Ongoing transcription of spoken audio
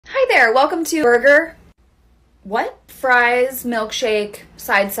there, welcome to burger. What? Fries, milkshake,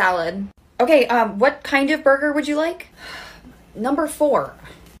 side salad. Okay, what kind of burger would you like? Number 4.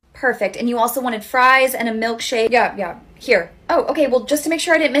 Perfect, and you also wanted fries and a milkshake. Yeah, here. Oh, okay, well, just to make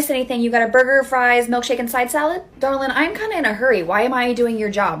sure I didn't miss anything, you got a burger, fries, milkshake, and side salad? Darling, I'm kind of in a hurry. Why am I doing your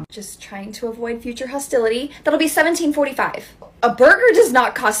job? Just trying to avoid future hostility. That'll be $17.45. A burger does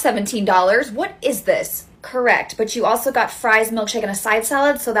not cost $17. What is this? Correct, but you also got fries, milkshake, and a side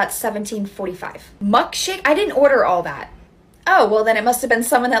salad, so that's $17.45. Muckshake? I didn't order all that. Oh, well then it must have been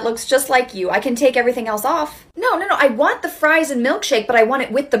someone that looks just like you. I can take everything else off. No, I want the fries and milkshake, but I want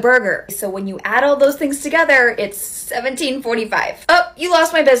it with the burger. So when you add all those things together, it's $17.45. Oh, you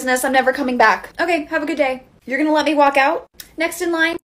lost my business. I'm never coming back. Okay, have a good day. You're gonna let me walk out? Next in line?